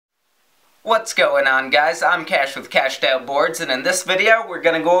What's going on, guys? I'm Cash with CashedOutBoards, and in this video we're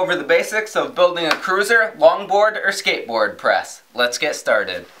going to go over the basics of building a cruiser, longboard, or skateboard press. Let's get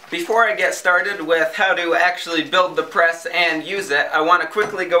started. Before I get started with how to actually build the press and use it, I want to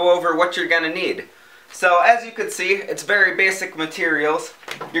quickly go over what you're going to need. So as you can see, it's very basic materials.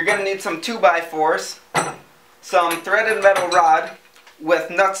 You're going to need some 2x4s, some threaded metal rod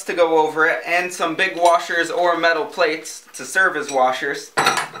with nuts to go over it, and some big washers or metal plates to serve as washers.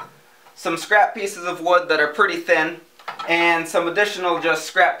 Some scrap pieces of wood that are pretty thin, and some additional just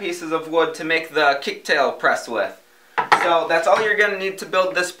scrap pieces of wood to make the kicktail press with. So that's all you're going to need to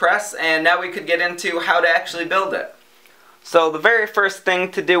build this press, and now we could get into how to actually build it. So the very first thing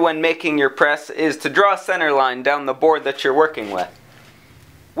to do when making your press is to draw a center line down the board that you're working with.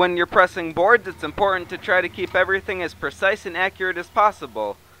 When you're pressing boards, it's important to try to keep everything as precise and accurate as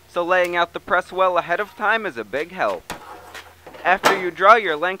possible, so laying out the press well ahead of time is a big help. After you draw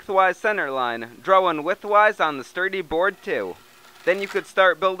your lengthwise center line, draw one widthwise on the sturdy board too. Then you could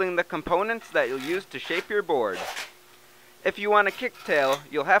start building the components that you'll use to shape your board. If you want a kicktail,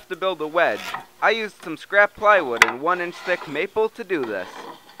 you'll have to build a wedge. I used some scrap plywood and 1-inch thick maple to do this.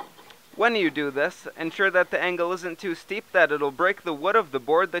 When you do this, ensure that the angle isn't too steep that it'll break the wood of the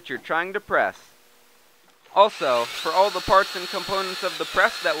board that you're trying to press. Also, for all the parts and components of the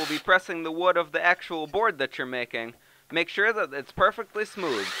press that will be pressing the wood of the actual board that you're making, make sure that it's perfectly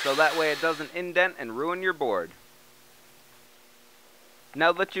smooth, so that way it doesn't indent and ruin your board.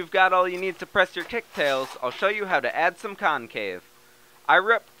 Now that you've got all you need to press your kicktails, I'll show you how to add some concave. I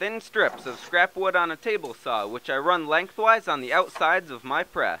rip thin strips of scrap wood on a table saw, which I run lengthwise on the outsides of my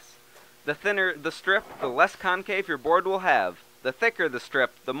press. The thinner the strip, the less concave your board will have. The thicker the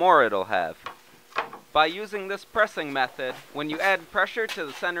strip, the more it'll have. By using this pressing method, when you add pressure to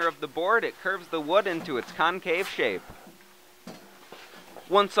the center of the board, it curves the wood into its concave shape.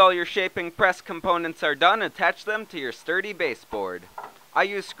 Once all your shaping press components are done, attach them to your sturdy baseboard. I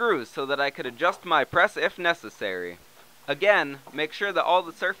use screws so that I could adjust my press if necessary. Again, make sure that all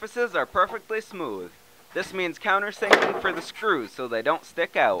the surfaces are perfectly smooth. This means countersinking for the screws so they don't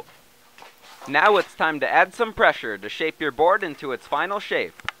stick out. Now it's time to add some pressure to shape your board into its final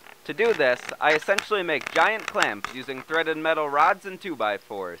shape. To do this, I essentially make giant clamps using threaded metal rods and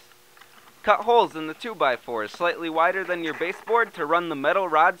 2x4s. Cut holes in the 2x4s slightly wider than your baseboard to run the metal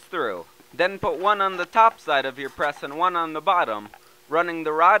rods through. Then put one on the top side of your press and one on the bottom, running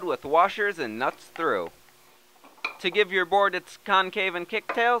the rod with washers and nuts through. To give your board its concave and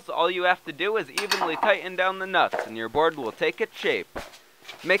kicktails, all you have to do is evenly tighten down the nuts and your board will take its shape.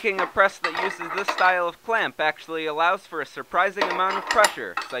 Making a press that uses this style of clamp actually allows for a surprising amount of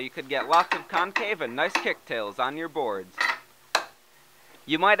pressure, so you could get lots of concave and nice kicktails on your boards.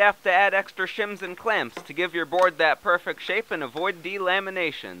 You might have to add extra shims and clamps to give your board that perfect shape and avoid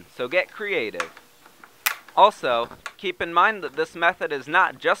delamination, so get creative. Also, keep in mind that this method is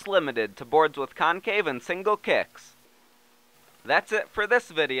not just limited to boards with concave and single kicks. That's it for this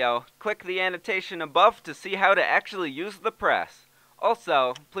video. Click the annotation above to see how to actually use the press.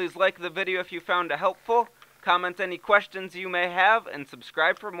 Also, please like the video if you found it helpful, comment any questions you may have, and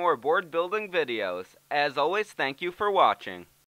subscribe for more board building videos. As always, thank you for watching.